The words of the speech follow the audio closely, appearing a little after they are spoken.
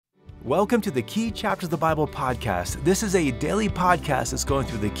Welcome to the Key Chapters of the Bible podcast. This is a daily podcast that's going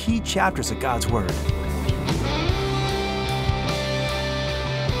through the key chapters of God's Word.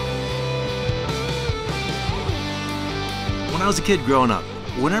 When I was a kid growing up,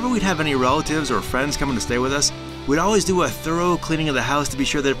 whenever we'd have any relatives or friends coming to stay with us, we'd always do a thorough cleaning of the house to be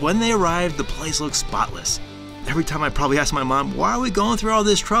sure that when they arrived, the place looked spotless. Every time I'd probably ask my mom, why are we going through all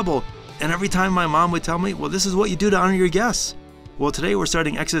this trouble? And every time my mom would tell me, well, this is what you do to honor your guests. Well, today we're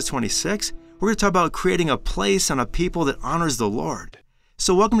starting Exodus 26. We're going to talk about creating a place and a people that honors the Lord.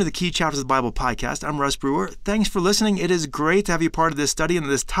 So welcome to the Key Chapters of the Bible podcast. I'm Russ Brewer. Thanks for listening. It is great to have you part of this study and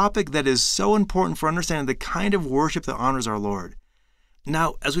this topic that is so important for understanding the kind of worship that honors our Lord.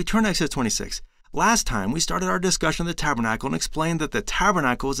 Now, as we turn to Exodus 26, last time we started our discussion of the tabernacle and explained that the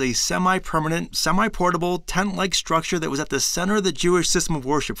tabernacle is a semi-permanent, semi-portable, tent-like structure that was at the center of the Jewish system of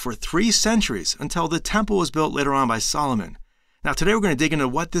worship for 3 centuries until the temple was built later on by Solomon. Now, today we're going to dig into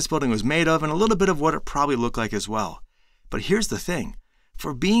what this building was made of and a little bit of what it probably looked like as well. But here's the thing.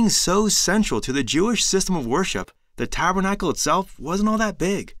 For being so central to the Jewish system of worship, the tabernacle itself wasn't all that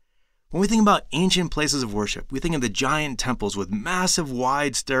big. When we think about ancient places of worship, we think of the giant temples with massive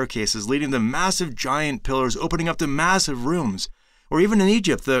wide staircases leading to massive giant pillars opening up to massive rooms. Or even in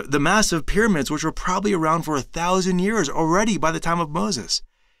Egypt, the massive pyramids, which were probably around for 1,000 years already by the time of Moses.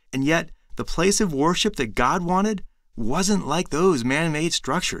 And yet, the place of worship that God wanted wasn't like those man-made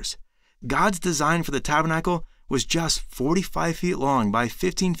structures. God's design for the tabernacle was just 45 feet long by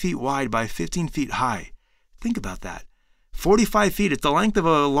 15 feet wide by 15 feet high. Think about that. 45 feet, it's the length of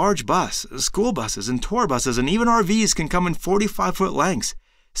a large bus. School buses and tour buses and even RVs can come in 45-foot lengths.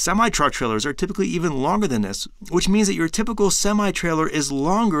 Semi-truck trailers are typically even longer than this, which means that your typical semi-trailer is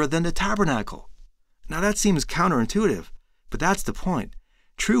longer than the tabernacle. Now that seems counterintuitive, but that's the point.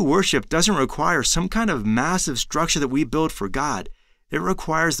 True worship doesn't require some kind of massive structure that we build for God. It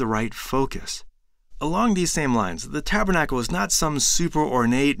requires the right focus. Along these same lines, the tabernacle is not some super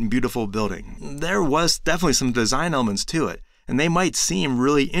ornate and beautiful building. There was definitely some design elements to it, and they might seem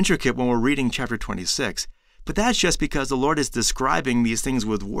really intricate when we're reading chapter 26. But that's just because the Lord is describing these things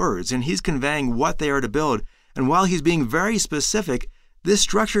with words, and He's conveying what they are to build. And while He's being very specific, this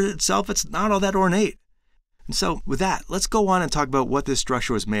structure itself, it's not all that ornate. And so, with that, let's go on and talk about what this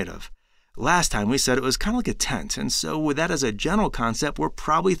structure was made of. Last time we said it was kind of like a tent, and so with that as a general concept, we're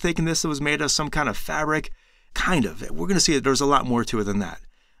probably thinking this was made of some kind of fabric. Kind of. We're going to see that there's a lot more to it than that.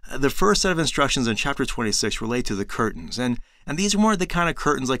 The first set of instructions in chapter 26 relate to the curtains, and these are more the kind of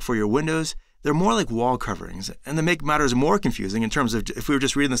curtains like for your windows. They're more like wall coverings, and they make matters more confusing in terms of if we were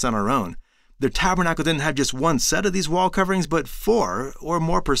just reading this on our own. The tabernacle didn't have just one set of these wall coverings, but 4, or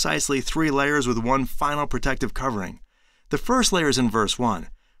more precisely 3 layers with one final protective covering. The first layer is in verse 1.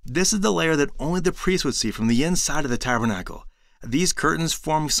 This is the layer that only the priest would see from the inside of the tabernacle. These curtains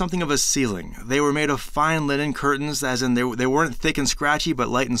formed something of a ceiling. They were made of fine linen curtains, as in they weren't thick and scratchy, but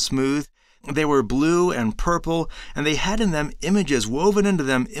light and smooth. They were blue and purple, and they had in them images woven into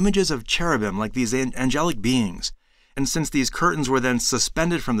them, images of cherubim, like these angelic beings. And since these curtains were then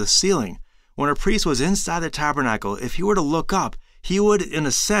suspended from the ceiling, when a priest was inside the tabernacle, if he were to look up, he would, in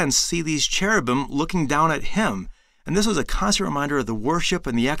a sense, see these cherubim looking down at him. And this was a constant reminder of the worship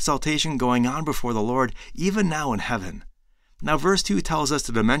and the exaltation going on before the Lord, even now in heaven. Now, verse 2 tells us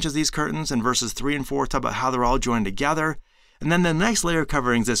the dimensions of these curtains, and verses 3 and 4 talk about how they're all joined together. And then the next layer of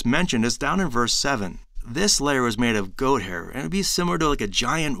coverings that's mentioned is down in verse 7. This layer was made of goat hair, and it would be similar to like a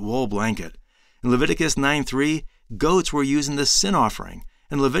giant wool blanket. In Leviticus 9:3, goats were used in the sin offering.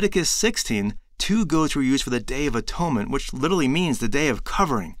 In Leviticus 16, 2 goats were used for the Day of Atonement, which literally means the Day of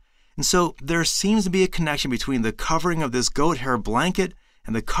Covering. And so there seems to be a connection between the covering of this goat hair blanket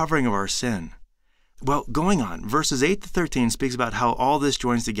and the covering of our sin. Well, going on, verses 8 to 13 speaks about how all this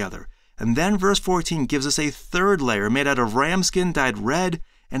joins together. And then verse 14 gives us a 3rd layer made out of ram skin dyed red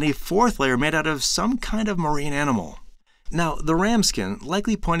and a 4th layer made out of some kind of marine animal. Now, the ram skin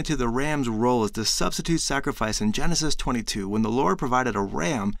likely pointed to the ram's role as the substitute sacrifice in Genesis 22 when the Lord provided a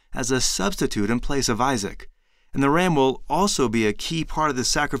ram as a substitute in place of Isaac. And the ram will also be a key part of the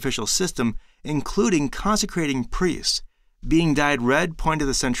sacrificial system, including consecrating priests. Being dyed red pointed to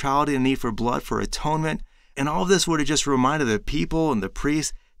the centrality and need for blood for atonement, and all of this would have just reminded the people and the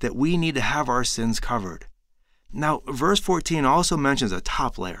priests that we need to have our sins covered. Now, verse 14 also mentions a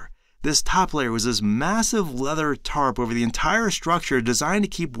top layer. This top layer was this massive leather tarp over the entire structure designed to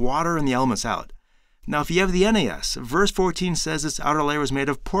keep water and the elements out. Now, if you have the NAS, verse 14 says this outer layer was made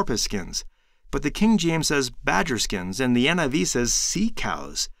of porpoise skins, but the King James says badger skins, and the NIV says sea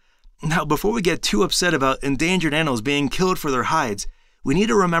cows. Now, before we get too upset about endangered animals being killed for their hides, we need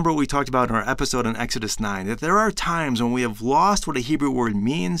to remember what we talked about in our episode on Exodus 9, that there are times when we have lost what a Hebrew word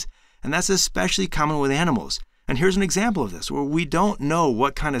means, and that's especially common with animals. And here's an example of this, where we don't know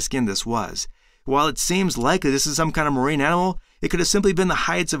what kind of skin this was. While it seems likely this is some kind of marine animal, it could have simply been the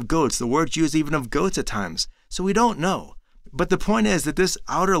hides of goats. The word's used even of goats at times. So we don't know. But the point is that this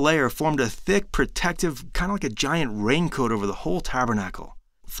outer layer formed a thick, protective, kind of like a giant raincoat over the whole tabernacle.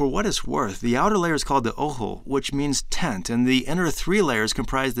 For what it's worth, the outer layer is called the ohel, which means tent, and the inner 3 layers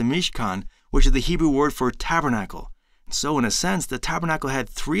comprise the mishkan, which is the Hebrew word for tabernacle. So in a sense, the tabernacle had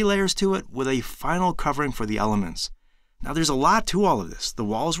 3 layers to it with a final covering for the elements. Now there's a lot to all of this. The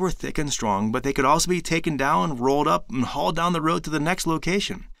walls were thick and strong, but they could also be taken down, rolled up, and hauled down the road to the next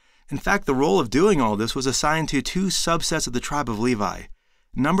location. In fact, the role of doing all this was assigned to 2 subsets of the tribe of Levi.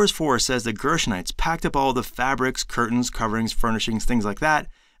 Numbers 4 says the Gershonites packed up all the fabrics, curtains, coverings, furnishings, things like that,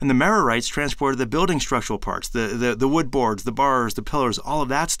 and the Merarites transported the building structural parts, the wood boards, the bars, the pillars, all of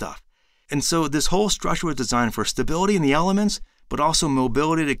that stuff. And so this whole structure was designed for stability in the elements, but also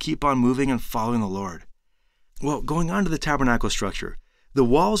mobility to keep on moving and following the Lord. Well, going on to the tabernacle structure, the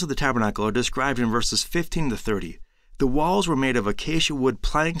walls of the tabernacle are described in verses 15 to 30. The walls were made of acacia wood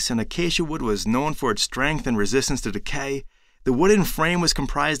planks, and acacia wood was known for its strength and resistance to decay. The wooden frame was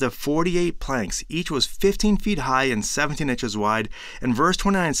comprised of 48 planks. Each was 15 feet high and 17 inches wide, and verse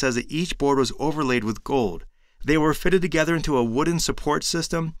 29 says that each board was overlaid with gold. They were fitted together into a wooden support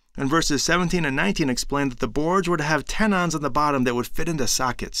system, and verses 17 and 19 explain that the boards were to have tenons on the bottom that would fit into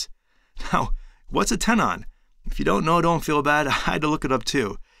sockets. Now, what's a tenon? If you don't know, don't feel bad. I had to look it up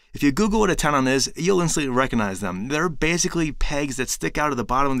too. If you Google what a tenon is, you'll instantly recognize them. They're basically pegs that stick out of the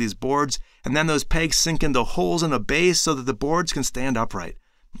bottom of these boards, and then those pegs sink into holes in a base so that the boards can stand upright.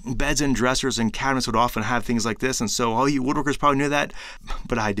 Beds and dressers and cabinets would often have things like this, and so all you woodworkers probably knew that,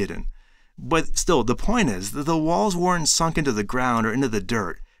 but I didn't. But still, the point is that the walls weren't sunk into the ground or into the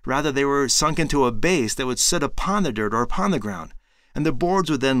dirt. Rather, they were sunk into a base that would sit upon the dirt or upon the ground. And the boards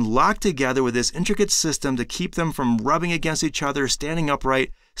would then lock together with this intricate system to keep them from rubbing against each other, standing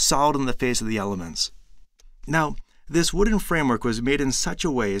upright, solid in the face of the elements. Now, this wooden framework was made in such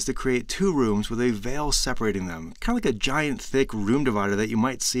a way as to create 2 rooms with a veil separating them, kind of like a giant thick room divider that you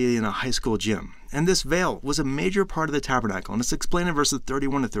might see in a high school gym. And this veil was a major part of the tabernacle, and it's explained in verses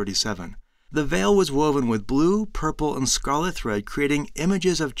 31 to 37. The veil was woven with blue, purple, and scarlet thread, creating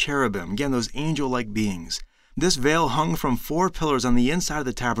images of cherubim, again, those angel-like beings. This veil hung from 4 pillars on the inside of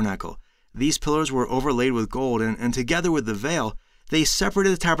the tabernacle. These pillars were overlaid with gold, and together with the veil, they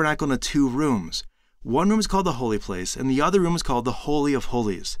separated the tabernacle into 2 rooms. One room is called the Holy Place, and the other room is called the Holy of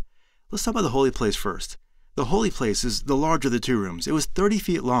Holies. Let's talk about the Holy Place first. The Holy Place is the larger of the 2 rooms. It was 30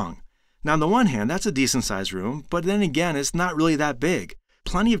 feet long. Now, on the one hand, that's a decent-sized room, but then again, it's not really that big.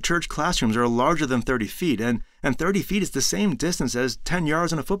 Plenty of church classrooms are larger than 30 feet, and 30 feet is the same distance as 10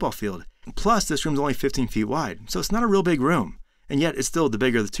 yards on a football field. Plus, this room's only 15 feet wide, so it's not a real big room, and yet it's still the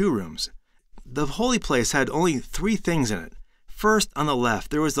bigger of the 2 rooms. The Holy Place had only 3 things in it. First, on the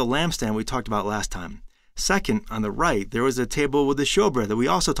left, there was the lampstand we talked about last time. Second, on the right, there was a table with the showbread that we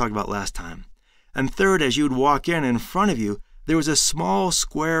also talked about last time. And third, as you would walk in front of you, there was a small,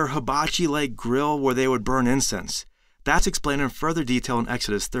 square, hibachi-like grill where they would burn incense. That's explained in further detail in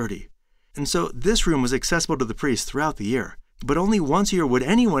Exodus 30. And so this room was accessible to the priests throughout the year. But only once a year would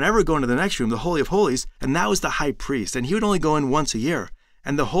anyone ever go into the next room, the Holy of Holies, and that was the high priest, and he would only go in once a year.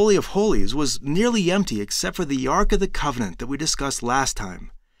 And the Holy of Holies was nearly empty except for the Ark of the Covenant that we discussed last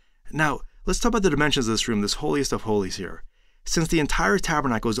time. Now, let's talk about the dimensions of this room, this Holiest of Holies here. Since the entire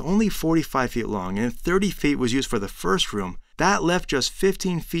tabernacle was only 45 feet long and 30 feet was used for the first room, that left just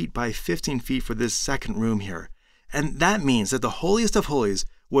 15 feet by 15 feet for this second room here. And that means that the Holiest of Holies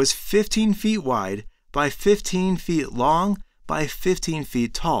was 15 feet wide by 15 feet long by 15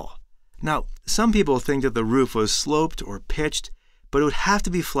 feet tall. Now, some people think that the roof was sloped or pitched, but it would have to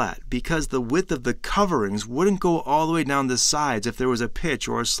be flat because the width of the coverings wouldn't go all the way down the sides if there was a pitch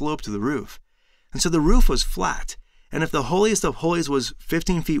or a slope to the roof. And so the roof was flat. And if the Holiest of Holies was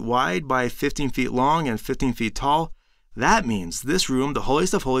 15 feet wide by 15 feet long and 15 feet tall, that means this room, the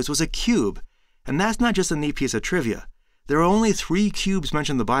Holiest of Holies, was a cube. And that's not just a neat piece of trivia. There are only 3 cubes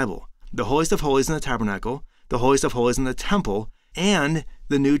mentioned in the Bible: the Holiest of Holies in the tabernacle, the Holiest of Holies in the temple, and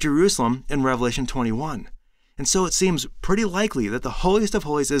the New Jerusalem in Revelation 21. And so it seems pretty likely that the Holiest of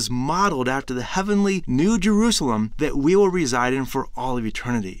Holies is modeled after the heavenly New Jerusalem that we will reside in for all of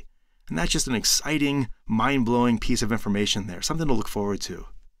eternity. And that's just an exciting, mind-blowing piece of information there, something to look forward to.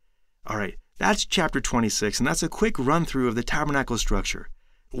 All right, that's chapter 26, and that's a quick run-through of the tabernacle structure.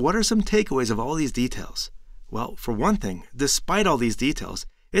 What are some takeaways of all these details? Well, for one thing, despite all these details,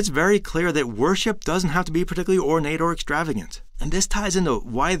 It's very clear that worship doesn't have to be particularly ornate or extravagant. And this ties into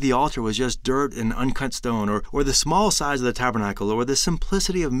why the altar was just dirt and uncut stone, or the small size of the tabernacle, or the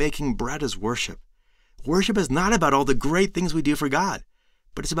simplicity of making bread as worship. Worship is not about all the great things we do for God,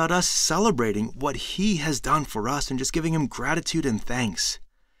 but it's about us celebrating what He has done for us and just giving Him gratitude and thanks.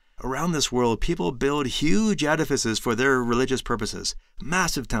 Around this world, people build huge edifices for their religious purposes,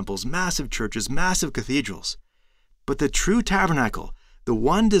 massive temples, massive churches, massive cathedrals. But the true tabernacle, the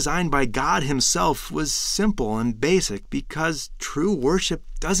one designed by God Himself, was simple and basic because true worship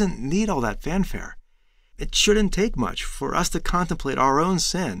doesn't need all that fanfare. It shouldn't take much for us to contemplate our own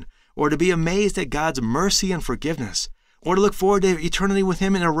sin, or to be amazed at God's mercy and forgiveness, or to look forward to eternity with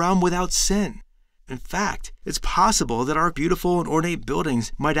Him in a realm without sin. In fact, it's possible that our beautiful and ornate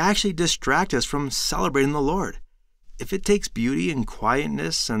buildings might actually distract us from celebrating the Lord. If it takes beauty and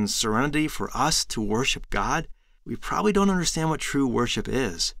quietness and serenity for us to worship God, we probably don't understand what true worship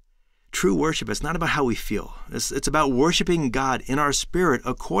is. True worship is not about how we feel. It's about worshiping God in our spirit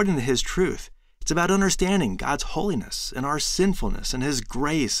according to His truth. It's about understanding God's holiness and our sinfulness and His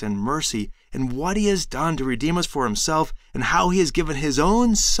grace and mercy and what He has done to redeem us for Himself and how He has given His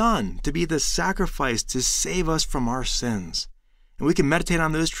own Son to be the sacrifice to save us from our sins. And we can meditate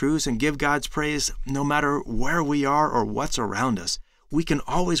on those truths and give God's praise no matter where we are or what's around us. We can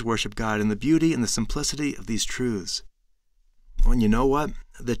always worship God in the beauty and the simplicity of these truths. And you know what?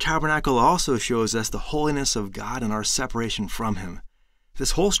 The tabernacle also shows us the holiness of God and our separation from Him.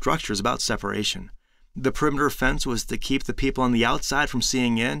 This whole structure is about separation. The perimeter fence was to keep the people on the outside from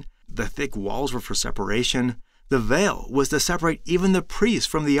seeing in. The thick walls were for separation. The veil was to separate even the priests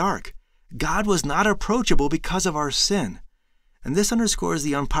from the ark. God was not approachable because of our sin. And this underscores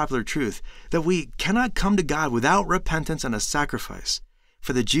the unpopular truth that we cannot come to God without repentance and a sacrifice.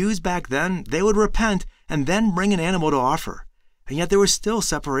 For the Jews back then, they would repent and then bring an animal to offer. And yet there was still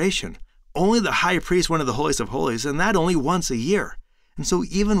separation. Only the high priest went to the Holiest of Holies, and that only once a year. And so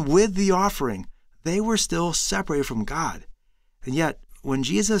even with the offering, they were still separated from God. And yet, when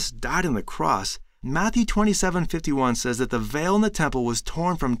Jesus died on the cross, Matthew 27:51 says that the veil in the temple was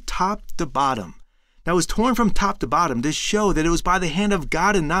torn from top to bottom. Now, it was torn from top to bottom to show that it was by the hand of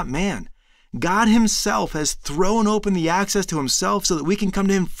God and not man. God Himself has thrown open the access to Himself so that we can come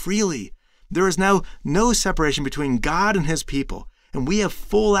to Him freely. There is now no separation between God and His people, and we have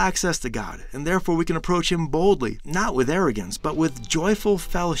full access to God, and therefore we can approach Him boldly, not with arrogance, but with joyful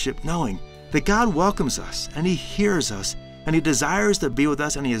fellowship, knowing that God welcomes us, and He hears us, and He desires to be with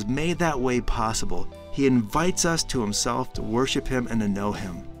us, and He has made that way possible. He invites us to Himself to worship Him and to know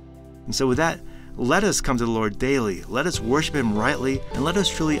Him. And so with that, let us come to the Lord daily. Let us worship Him rightly, and let us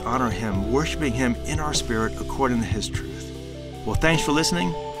truly honor Him, worshiping Him in our spirit according to His truth. Well, thanks for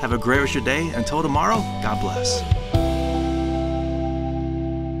listening. Have a great rest of your day. Until tomorrow, God bless.